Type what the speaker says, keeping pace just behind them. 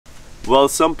Well,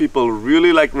 some people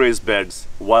really like raised beds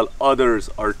while others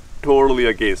are totally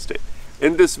against it.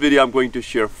 In this video, I'm going to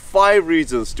share 5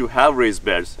 reasons to have raised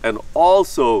beds and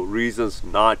also reasons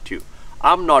not to.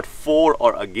 I'm not for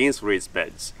or against raised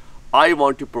beds. I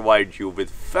want to provide you with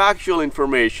factual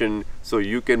information so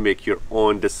you can make your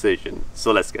own decision.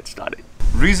 So let's get started.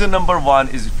 Reason number 1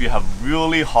 is if you have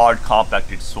really hard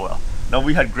compacted soil. Now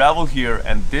we had gravel here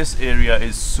and this area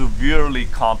is severely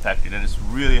compacted and it's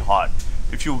really hard.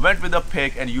 If you went with a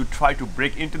pick and you tried to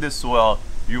break into the soil,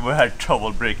 you will have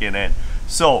trouble breaking in.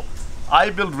 So I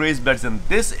built raised beds in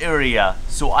this area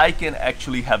so I can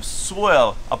actually have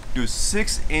soil up to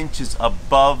 6 inches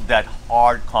above that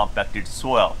hard compacted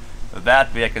soil.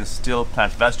 That way I can still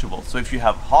plant vegetables. So if you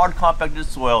have hard compacted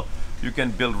soil, you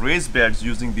can build raised beds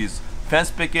using these fence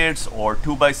pickets or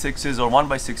 2x6s or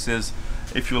 1x6s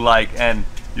if you like, and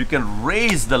you can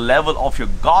raise the level of your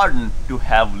garden to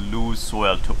have loose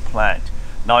soil to plant.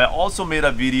 Now I also made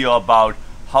a video about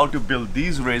how to build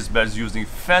these raised beds using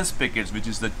fence pickets, which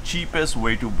is the cheapest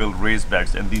way to build raised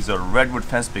beds, and these are redwood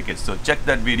fence pickets, so check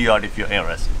that video out if you're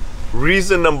interested.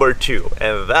 Reason number 2,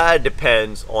 and that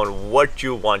depends on what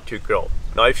you want to grow.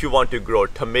 Now if you want to grow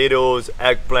tomatoes,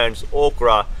 eggplants,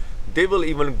 okra, they will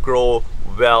even grow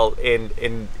well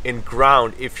in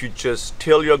ground if you just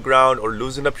till your ground or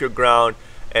loosen up your ground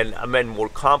and amend more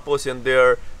compost in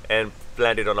there and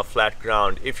plant it on a flat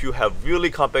ground. If you have really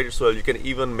compacted soil, you can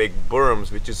even make berms,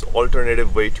 which is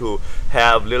alternative way to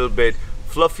have little bit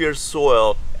fluffier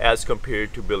soil as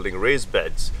compared to building raised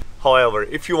beds. However,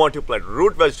 if you want to plant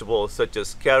root vegetables such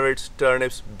as carrots,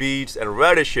 turnips, beets, and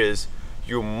radishes,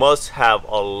 you must have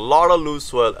a lot of loose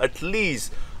soil, at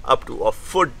least up to a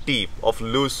foot deep of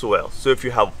loose soil. So if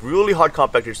you have really hard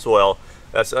compacted soil,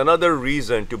 that's another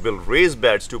reason to build raised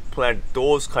beds to plant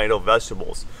those kind of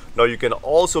vegetables. Now you can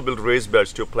also build raised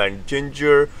beds to plant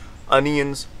ginger,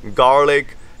 onions,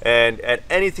 garlic, and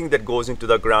anything that goes into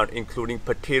the ground, including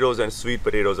potatoes and sweet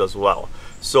potatoes as well.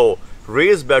 So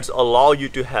raised beds allow you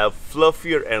to have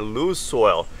fluffier and loose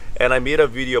soil, and I made a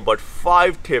video about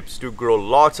 5 tips to grow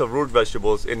lots of root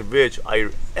vegetables in which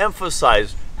I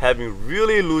emphasized having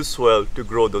really loose soil to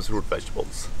grow those root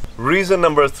vegetables. Reason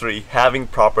number 3, having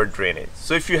proper drainage.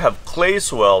 So if you have clay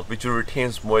soil which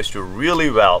retains moisture really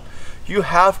well, you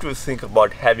have to think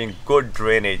about having good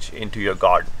drainage into your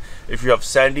garden. If you have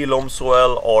sandy loam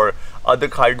soil or other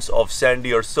kinds of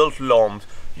sandy or silt loams,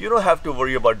 you don't have to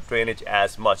worry about drainage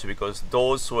as much because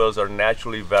those soils are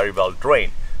naturally very well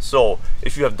drained. So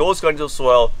if you have those kinds of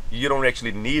soil, you don't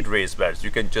actually need raised beds.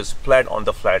 You can just plant on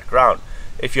the flat ground.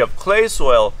 If you have clay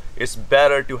soil, it's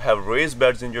better to have raised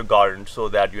beds in your garden so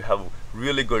that you have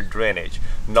really good drainage.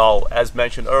 Now, as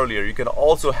mentioned earlier, you can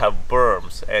also have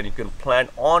berms, and you can plant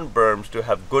on berms to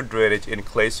have good drainage in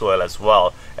clay soil as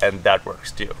well, and that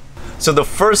works too. So the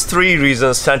first 3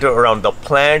 reasons center around the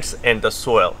plants and the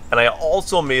soil, and I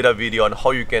also made a video on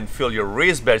how you can fill your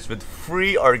raised beds with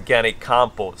free organic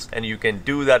compost, and you can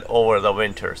do that over the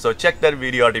winter. So check that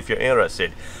video out if you're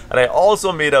interested. And I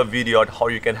also made a video on how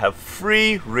you can have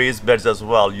free raised beds as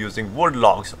well using wood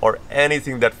logs or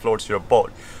anything that floats your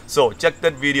boat. So check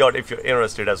that video out if you're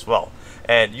interested as well.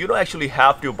 And you don't actually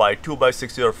have to buy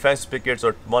 2x6 or fence pickets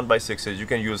or 1x6s. You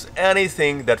can use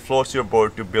anything that floats your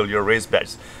boat to build your raised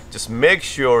beds. Just make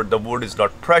sure the wood is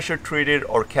not pressure treated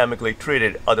or chemically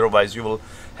treated, otherwise you will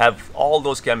have all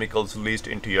those chemicals released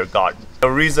into your garden. Now,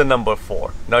 reason number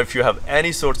 4. Now if you have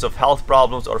any sorts of health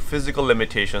problems or physical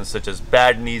limitations such as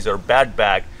bad knees or bad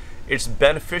back, it's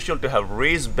beneficial to have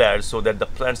raised beds so that the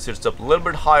plant sits up a little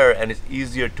bit higher and it's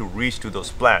easier to reach to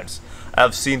those plants.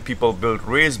 I've seen people build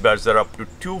raised beds that are up to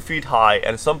 2 feet high,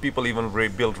 and some people even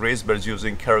build raised beds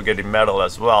using corrugated metal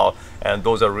as well, and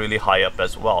those are really high up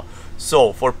as well.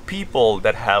 So for people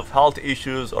that have health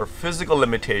issues or physical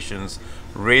limitations,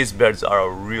 raised beds are a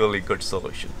really good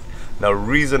solution. Now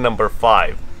reason number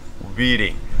 5,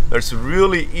 weeding. It's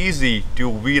really easy to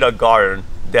weed a garden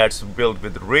that's built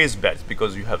with raised beds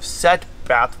because you have set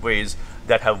pathways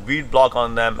that have weed block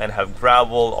on them and have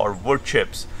gravel or wood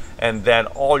chips, and then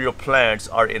all your plants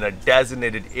are in a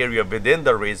designated area within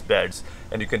the raised beds,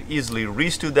 and you can easily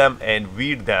reach to them and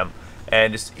weed them,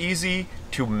 and it's easy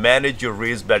to manage your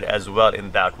raised bed as well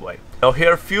in that way. Now here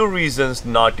are a few reasons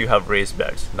not to have raised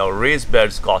beds. Now raised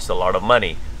beds cost a lot of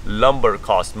money. Lumber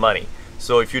costs money.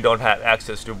 So if you don't have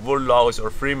access to wood logs or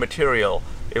free material,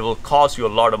 it will cost you a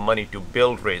lot of money to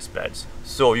build raised beds.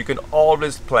 So you can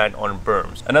always plant on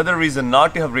berms. Another reason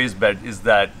not to have raised beds is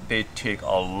that they take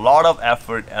a lot of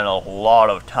effort and a lot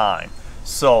of time.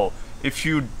 So If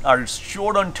you are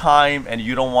short on time and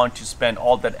you don't want to spend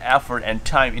all that effort and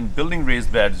time in building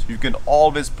raised beds, you can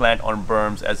always plant on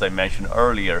berms, as I mentioned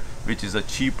earlier, which is a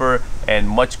cheaper and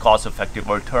much cost-effective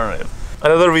alternative.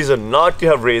 Another reason not to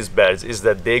have raised beds is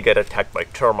that they get attacked by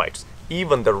termites.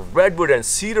 Even the redwood and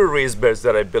cedar raised beds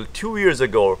that I built 2 years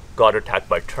ago got attacked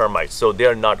by termites, so they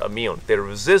are not immune. They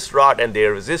resist rot and they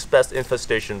resist pest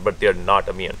infestation, but they are not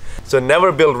immune. So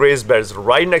never build raised beds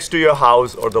right next to your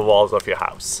house or the walls of your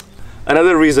house.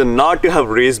 Another reason not to have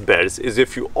raised beds is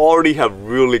if you already have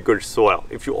really good soil.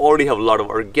 If you already have a lot of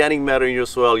organic matter in your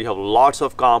soil, you have lots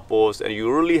of compost, and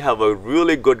you really have a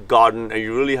really good garden and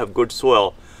you really have good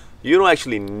soil, you don't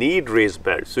actually need raised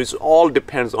beds. So it all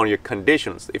depends on your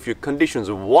conditions. If your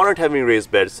conditions warrant having raised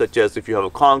beds, such as if you have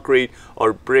a concrete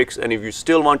or bricks, and if you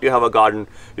still want to have a garden,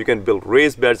 you can build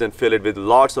raised beds and fill it with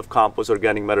lots of compost,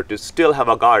 organic matter to still have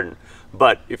a garden.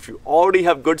 But if you already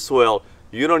have good soil,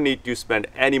 you don't need to spend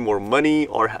any more money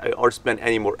or spend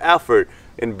any more effort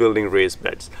in building raised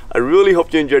beds. I really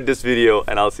hope you enjoyed this video,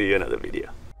 and I'll see you in another video.